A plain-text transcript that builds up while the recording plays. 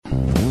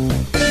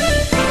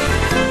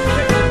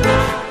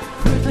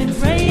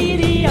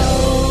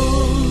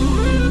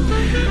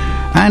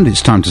And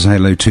it's time to say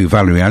hello to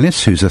Valerie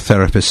Ellis, who's a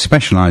therapist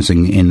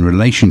specialising in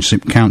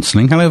relationship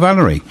counselling. Hello,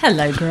 Valerie.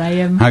 Hello,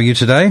 Graham. How are you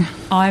today?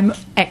 I'm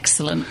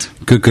excellent.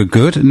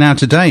 Good. Now,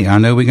 today, I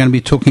know we're going to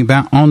be talking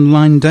about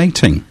online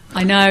dating.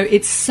 I know,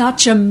 it's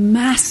such a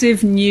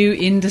massive new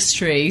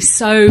industry,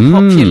 so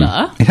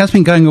popular. It has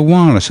been going a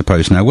while, I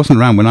suppose, now. It wasn't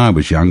around when I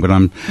was young, but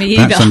I'm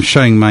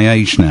showing my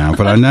age now.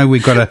 But I know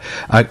we've got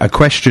a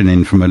question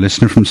in from a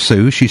listener, from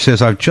Sue. She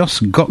says, I've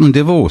just gotten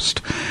divorced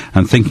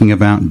and thinking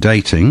about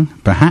dating,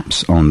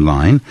 perhaps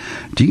online.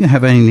 Do you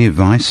have any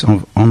advice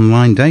of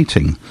online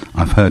dating?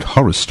 I've heard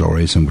horror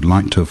stories and would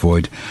like to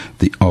avoid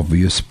the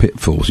obvious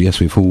pitfalls.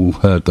 Yes, we've all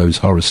heard those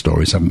horror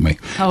stories, haven't we?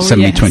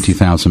 Send me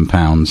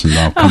 £20,000 and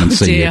I'll come and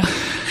see you.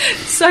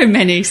 So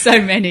many,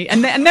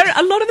 and there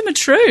a lot of them are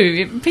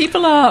true.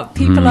 People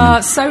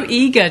are so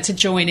eager to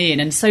join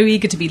in and so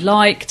eager to be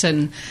liked,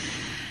 and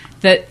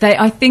that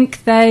I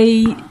think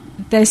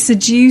they're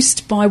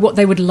seduced by what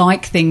they would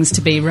like things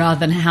to be rather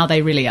than how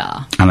they really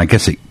are. And I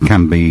guess it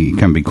can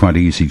be quite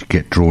easy to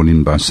get drawn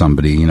in by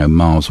somebody,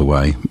 miles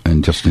away,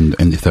 and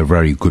and if they're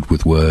very good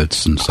with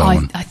words and so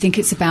on. I think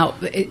it's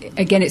about,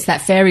 again, it's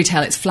that fairy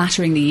tale. It's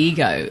flattering the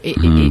ego.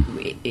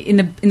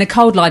 In the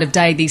cold light of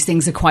day, these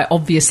things are quite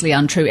obviously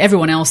untrue.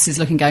 Everyone else is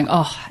looking, going,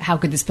 "Oh, how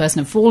could this person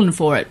have fallen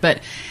for it?"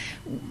 But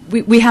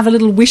we have a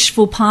little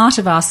wishful part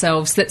of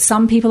ourselves that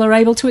some people are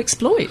able to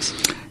exploit.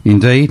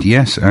 Indeed,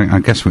 yes. I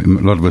guess a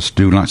lot of us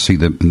do like to see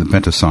the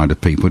better side of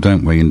people,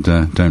 don't we? And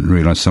don't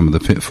realise some of the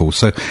pitfalls.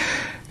 So,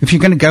 if you're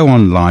going to go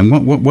online,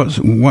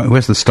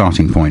 where's the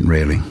starting point,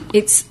 really?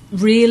 It's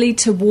really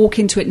to walk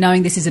into it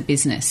knowing this is a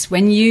business.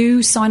 When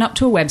you sign up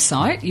to a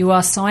website, you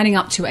are signing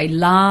up to a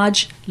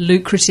large,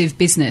 lucrative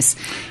business.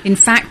 In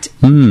fact,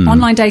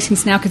 online dating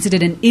is now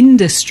considered an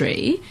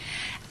industry.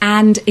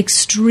 And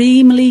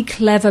extremely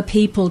clever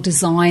people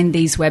design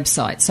these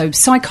websites. So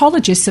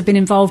psychologists have been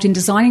involved in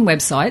designing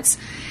websites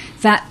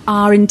that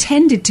are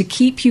intended to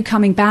keep you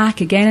coming back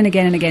again and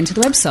again and again to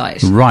the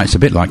website. Right, it's a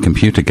bit like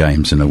computer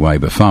games in a way,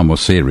 but far more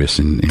serious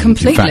in the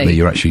fact that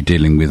you're actually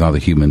dealing with other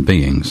human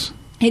beings.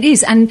 It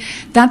is, and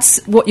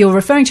that's what you're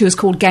referring to is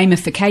called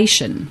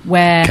gamification,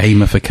 where...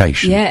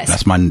 Gamification. Yes.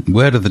 That's my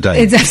word of the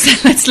day.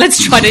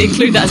 Let's try to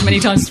include that as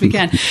many times as we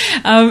can.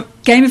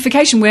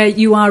 Gamification, where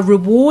you are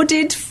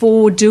rewarded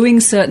for doing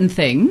certain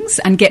things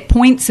and get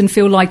points and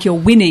feel like you're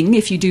winning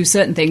if you do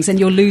certain things, and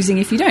you're losing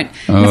if you don't.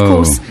 And of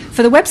course,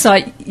 for the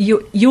website,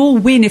 you'll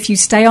win if you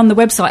stay on the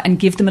website and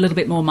give them a little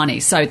bit more money.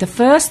 So the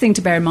first thing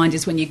to bear in mind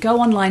is when you go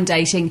online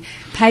dating,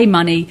 pay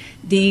money,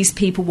 these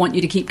people want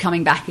you to keep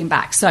coming back and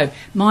back. So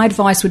my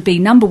advice would be,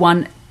 number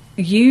one,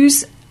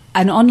 use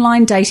an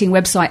online dating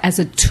website as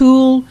a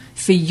tool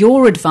for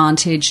your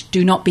advantage.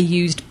 Do not be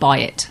used by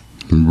it.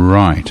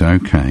 Right,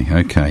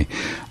 okay.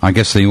 I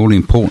guess the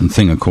all-important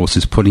thing, of course,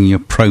 is putting your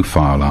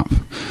profile up.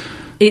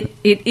 It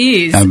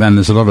is. And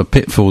there's a lot of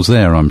pitfalls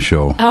there, I'm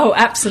sure. Oh,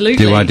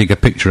 absolutely. Do I dig a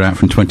picture out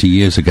from 20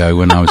 years ago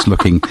when I was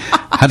looking,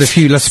 had a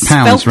few less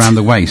pounds around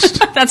the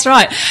waist? That's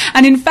right.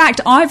 And in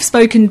fact, I've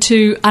spoken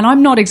to, and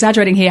I'm not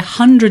exaggerating here,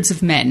 hundreds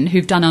of men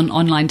who've done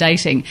online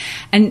dating.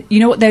 And you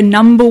know what their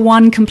number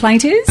one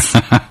complaint is?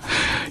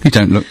 You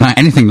don't look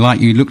anything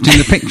like you looked in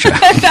the picture.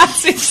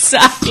 That's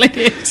exactly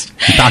it.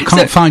 I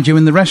can't find you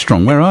in the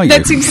restaurant. Where are you?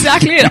 That's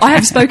exactly it. I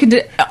have spoken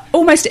to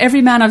almost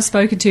every man I've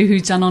spoken to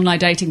who's done online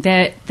dating.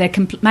 Their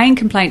main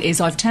complaint is,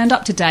 I've turned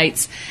up to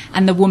dates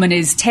and the woman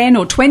is 10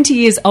 or 20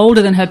 years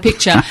older than her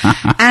picture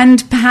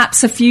and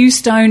perhaps a few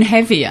stone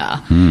heavier,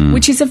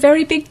 which is a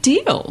very big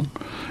deal.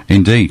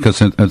 Indeed,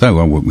 because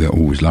although we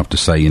always love to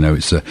say,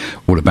 it's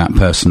all about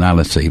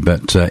personality,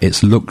 but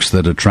it's looks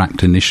that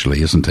attract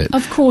initially, isn't it?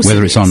 Of course,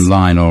 whether it's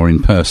online or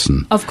in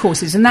person. Of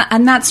course, it is, and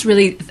that's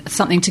really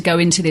something to go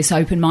into this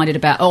open-minded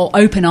about, or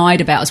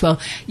open-eyed about as well.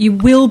 You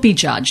will be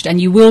judged,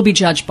 and you will be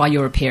judged by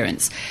your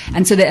appearance,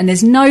 and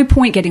there's no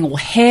point getting all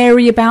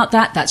hairy about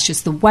that. That's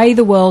just the way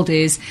the world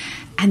is.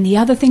 And the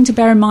other thing to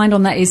bear in mind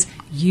on that is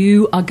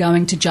you are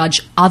going to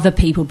judge other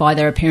people by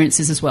their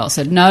appearances as well.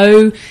 So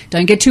no,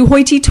 don't get too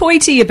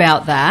hoity-toity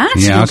about that.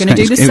 Yeah, you're going to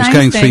do the same thing. It was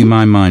going through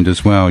my mind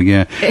as well,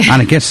 yeah.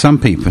 And I guess some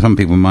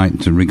people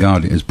might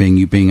regard it as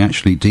you being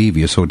actually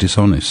devious or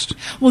dishonest.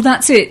 Well,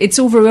 that's it. It's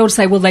all very well to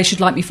say, well, they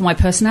should like me for my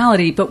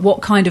personality, but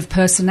what kind of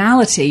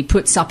personality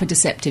puts up a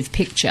deceptive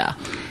picture?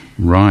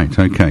 Right,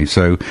 okay.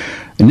 So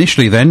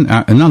initially then,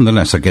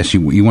 nonetheless, I guess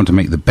you want to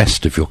make the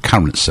best of your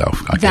current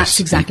self, I guess. That's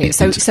exactly it.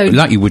 So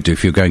like you would do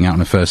if you're going out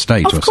on a first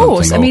date or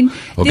course, something,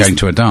 or going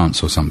to a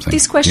dance or something.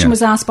 This question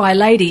was asked by a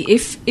lady.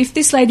 If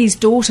this lady's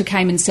daughter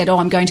came and said,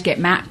 I'm going to get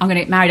married,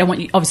 I want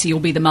you, obviously you'll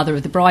be the mother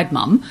of the bride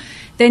mum,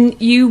 then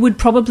you would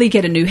probably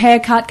get a new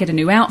haircut, get a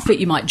new outfit,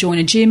 you might join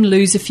a gym,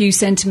 lose a few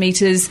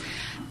centimetres.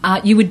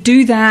 You would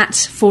do that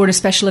for a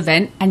special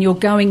event, and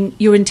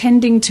you're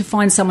intending to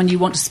find someone you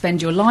want to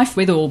spend your life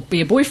with, or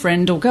be a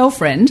boyfriend or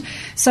girlfriend.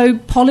 So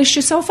polish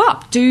yourself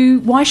up.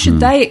 Why should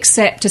they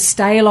accept a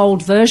stale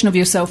old version of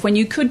yourself when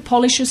you could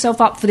polish yourself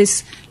up for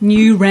this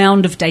new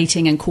round of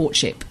dating and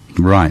courtship?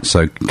 Right.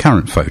 So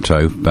current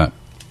photo, but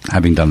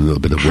Having done a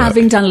little bit of work.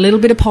 Having done a little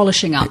bit of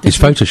polishing up. Is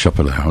Photoshop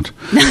allowed?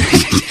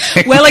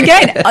 Well,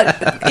 again,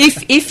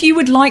 if you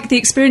would like the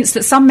experience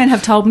that some men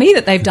have told me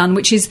that they've done,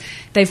 which is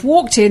they've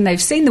walked in,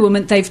 they've seen the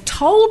woman, they've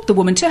told the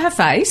woman to her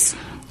face,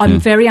 I'm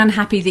very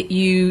unhappy that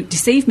you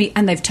deceived me,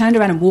 and they've turned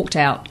around and walked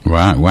out.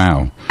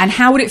 Wow. And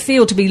how would it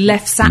feel to be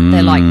left sat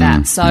there like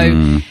that?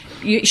 So...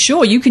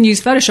 Sure, you can use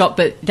Photoshop,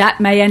 but that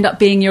may end up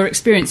being your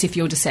experience if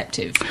you're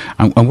deceptive.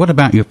 And what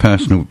about your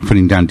personal,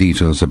 putting down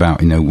details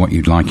about, what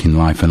you'd like in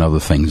life and other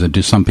things?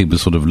 Do some people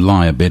sort of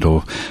lie a bit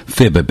or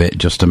fib a bit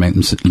just to make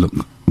them look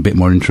a bit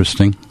more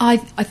interesting? I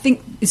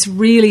think it's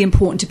really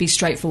important to be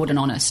straightforward and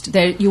honest.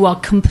 You are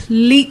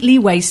completely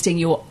wasting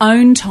your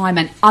own time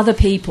and other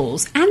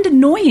people's, and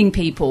annoying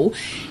people,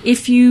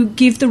 if you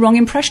give the wrong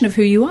impression of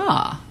who you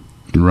are.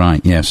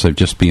 Right, yeah, so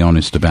just be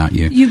honest about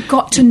you. You've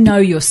got to know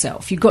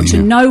yourself. You've got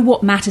to know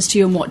what matters to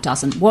you and what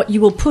doesn't, what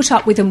you will put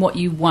up with and what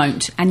you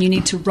won't, and you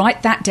need to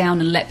write that down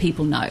and let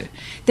people know.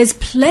 There's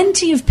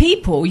plenty of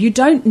people. You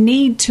don't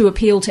need to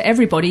appeal to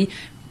everybody.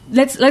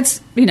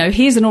 Let's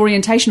here's an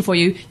orientation for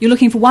you. You're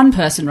looking for one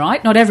person,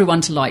 right? Not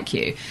everyone to like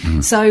you.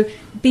 So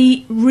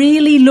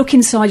look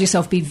inside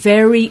yourself, be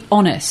very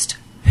honest.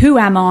 Who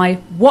am I?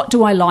 What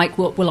do I like?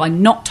 What will I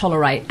not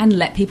tolerate? And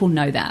let people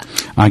know that.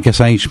 I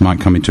guess age might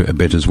come into it a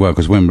bit as well,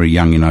 because when we're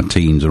young, in our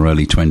teens or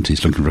early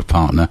 20s, looking for a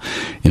partner,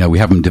 we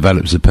haven't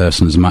developed as a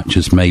person as much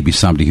as maybe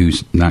somebody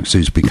who's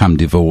become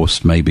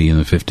divorced, maybe in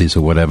the 50s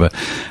or whatever,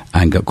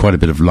 and got quite a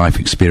bit of life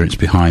experience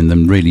behind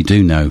them, really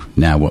do know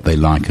now what they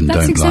like and don't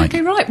like. That's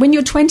exactly right. When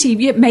you're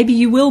 20, maybe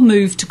you will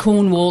move to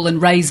Cornwall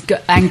and raise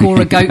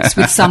Angora goats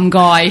with some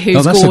guy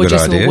who's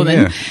gorgeous or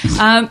woman.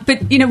 Yeah.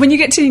 But, when you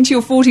get into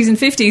your 40s and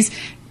 50s,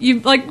 you're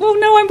like, well,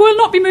 no, I will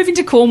not be moving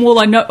to Cornwall.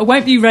 I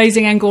won't be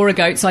raising Angora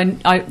goats.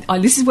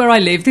 This is where I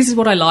live. This is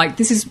what I like.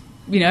 This is,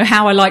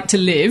 how I like to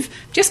live.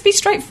 Just be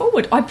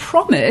straightforward. I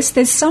promise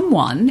there's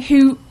someone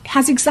who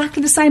has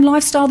exactly the same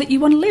lifestyle that you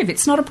want to live.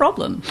 It's not a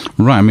problem.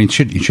 Right. I mean,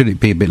 should it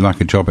be a bit like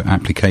a job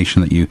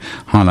application that you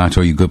highlight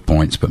all your good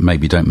points, but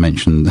maybe don't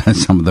mention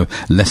some of the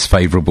less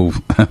favourable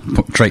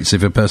traits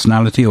of your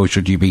personality, or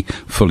should you be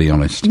fully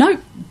honest? No.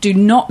 Do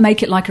not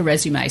make it like a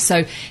resume.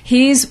 So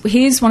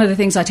here's one of the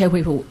things I tell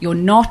people. You're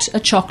not a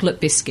chocolate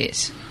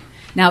biscuit.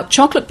 Now,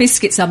 chocolate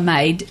biscuits are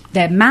made,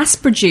 they're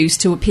mass-produced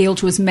to appeal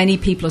to as many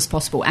people as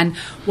possible. And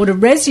what a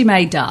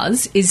resume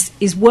does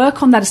is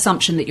work on that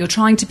assumption that you're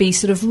trying to be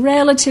sort of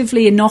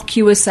relatively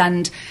innocuous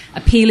and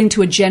appealing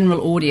to a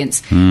general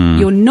audience.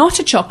 You're not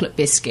a chocolate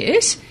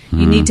biscuit.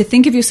 You need to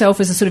think of yourself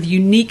as a sort of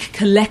unique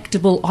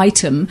collectible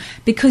item,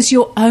 because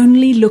you're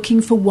only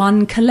looking for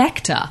one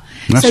collector.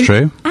 That's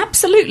true.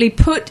 Absolutely,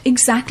 put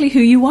exactly who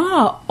you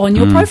are on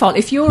your profile.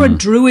 If you're a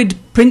druid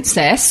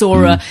princess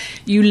or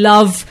you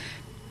love...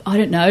 I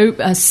don't know,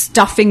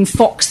 stuffing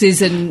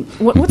foxes and...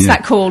 What's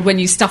that called when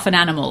you stuff an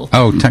animal?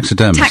 Oh,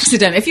 taxidermist.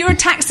 Taxiderm. If you're a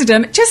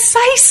taxidermist, just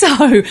say so.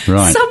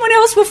 Right. Someone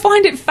else will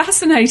find it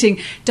fascinating.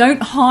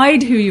 Don't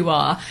hide who you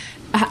are.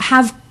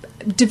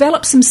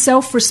 Develop some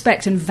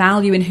self-respect and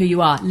value in who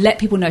you are. Let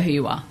people know who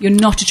you are. You're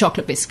not a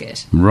chocolate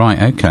biscuit.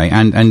 Right, okay.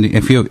 And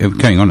if you're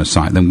going on a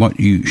site, then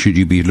what should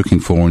you be looking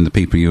for in the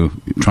people you're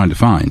trying to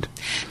find?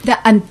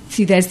 And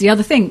see, there's the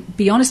other thing.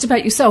 Be honest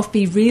about yourself.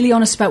 Be really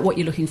honest about what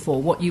you're looking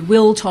for, what you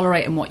will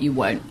tolerate and what you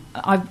won't.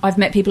 I've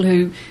met people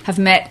who have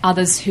met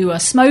others who are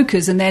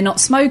smokers and they're not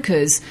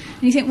smokers.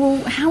 And you think,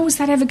 well, how is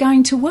that ever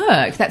going to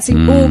work?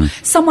 Or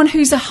someone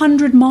who's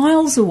 100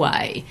 miles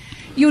away.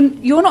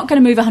 You're not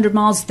going to move 100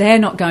 miles. They're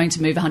not going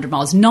to move 100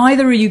 miles.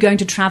 Neither are you going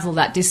to travel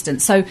that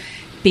distance. So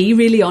be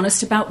really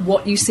honest about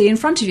what you see in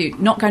front of you.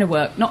 Not going to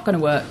work, not going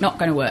to work, not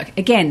going to work.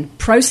 Again,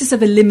 process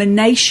of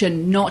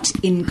elimination, not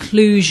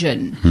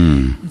inclusion.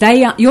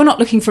 You're not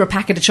looking for a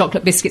packet of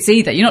chocolate biscuits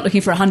either. You're not looking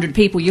for 100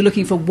 people. You're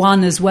looking for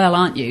one as well,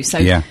 aren't you?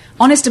 So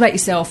honest about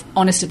yourself,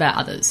 honest about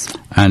others.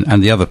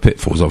 And the other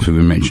pitfalls, obviously,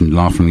 we mentioned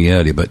laughingly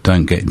earlier, but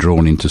don't get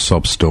drawn into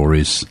sob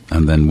stories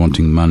and then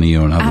wanting money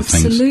or other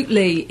things.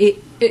 Absolutely.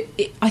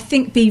 I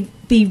think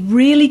be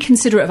really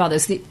considerate of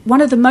others. One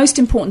of the most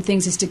important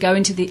things is to go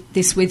into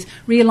this with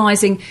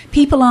realising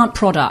people aren't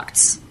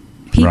products.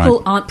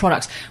 People aren't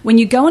products. When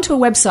you go onto a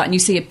website and you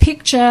see a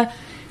picture,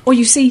 or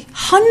you see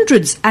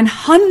hundreds and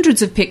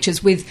hundreds of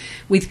pictures with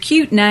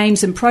cute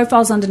names and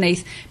profiles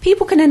underneath,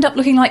 people can end up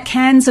looking like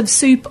cans of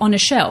soup on a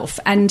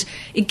shelf, and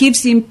it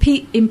gives the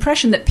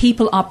impression that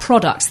people are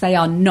products. They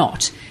are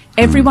not.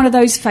 Every one of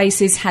those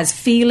faces has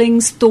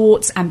feelings,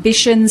 thoughts,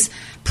 ambitions,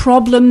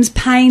 problems,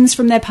 pains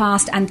from their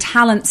past, and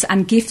talents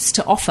and gifts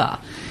to offer.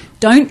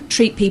 Don't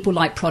treat people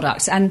like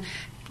products. And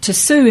to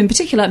Sue in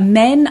particular,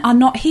 men are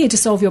not here to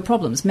solve your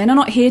problems. Men are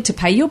not here to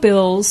pay your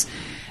bills,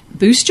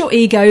 boost your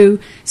ego,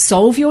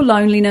 solve your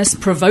loneliness,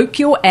 provoke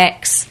your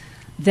ex.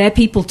 they're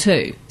people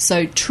too.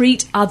 So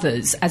treat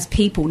others as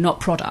people, not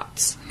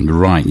products.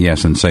 Right,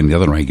 yes, and same the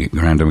other way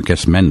around. I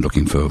guess men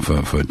looking for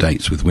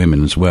dates with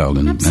women as well,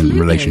 and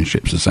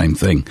relationships, the same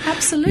thing.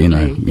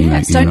 Absolutely.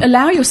 Yes. Don't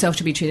allow yourself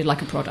to be treated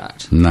like a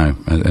product. No,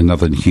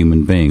 another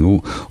human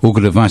being. All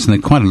good advice, and there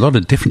are quite a lot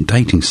of different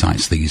dating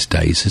sites these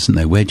days, isn't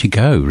there? Where'd you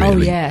go, really? Oh,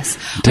 yes.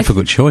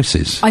 Difficult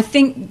choices. I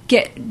think,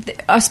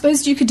 I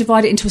suppose you could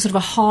divide it into a sort of a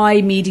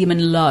high, medium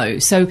and low.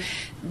 So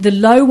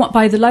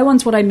by the low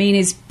ones, what I mean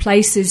is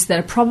places that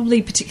are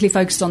probably particularly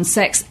focused on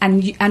sex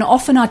and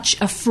often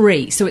are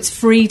free, so it's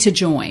free to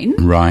join.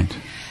 Right.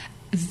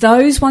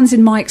 Those ones,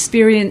 in my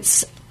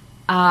experience,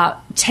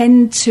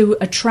 tend to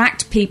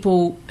attract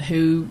people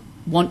who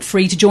want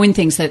free to join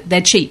things, that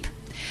they're cheap.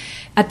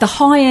 At the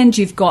high end,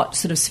 you've got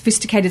sort of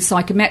sophisticated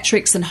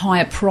psychometrics and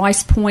higher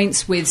price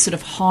points with sort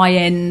of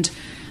high-end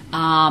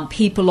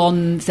people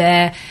on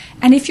there.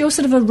 And if you're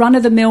sort of a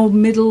run-of-the-mill,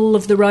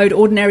 middle-of-the-road,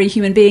 ordinary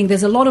human being,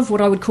 there's a lot of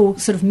what I would call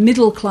sort of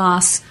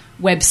middle-class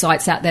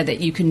websites out there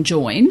that you can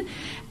join.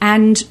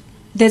 And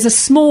there's a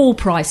small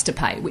price to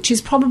pay, which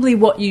is probably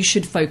what you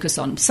should focus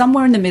on.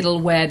 Somewhere in the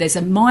middle where there's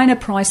a minor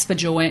price for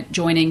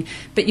joining,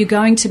 but you're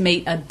going to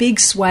meet a big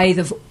swathe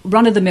of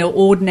run-of-the-mill,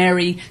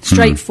 ordinary,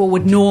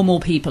 straightforward,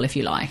 normal people, if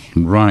you like.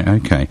 Right,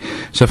 okay.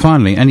 So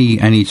finally,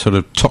 any sort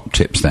of top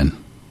tips then?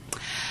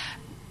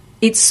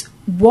 It's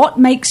what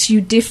makes you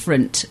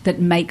different that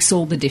makes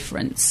all the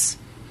difference.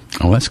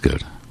 Oh, that's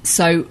good.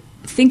 So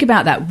think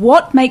about that.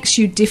 What makes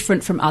you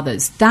different from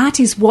others? That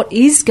is what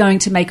is going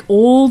to make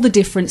all the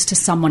difference to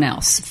someone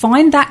else.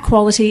 Find that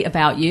quality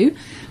about you,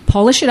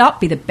 polish it up,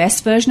 be the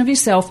best version of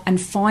yourself,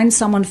 and find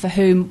someone for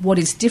whom what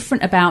is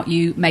different about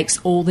you makes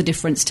all the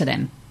difference to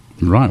them.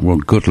 Right, well,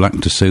 good luck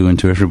to Sue and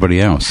to everybody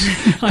else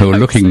who are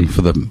looking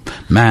for the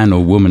man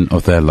or woman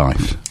of their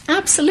life.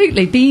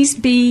 Absolutely.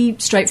 Be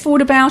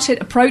straightforward about it,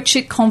 approach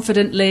it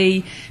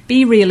confidently,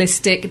 be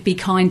realistic, be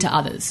kind to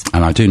others.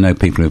 And I do know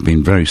people who have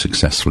been very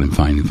successful in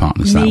finding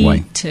partners that way.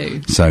 Me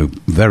too. So,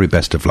 very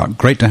best of luck.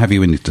 Great to have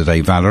you in today,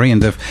 Valerie.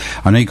 And I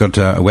know you've got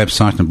a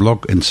website and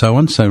blog and so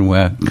on, so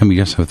can we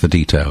just have the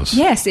details?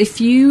 Yes,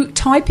 if you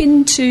type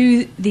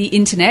into the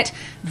internet,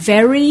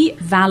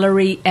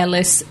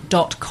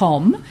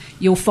 veryvalerieellis.com,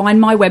 you'll find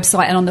my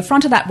website, and on the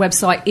front of that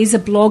website is a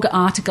blog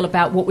article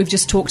about what we've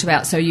just talked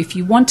about. So if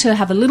you want to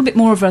have a little bit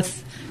more of a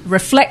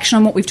reflection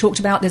on what we've talked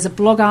about, there's a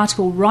blog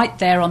article right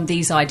there on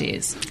these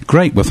ideas.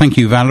 Great. Well, thank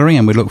you, Valerie,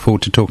 and we look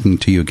forward to talking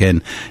to you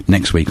again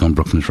next week on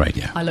Brooklands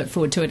Radio. I look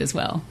forward to it as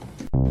well.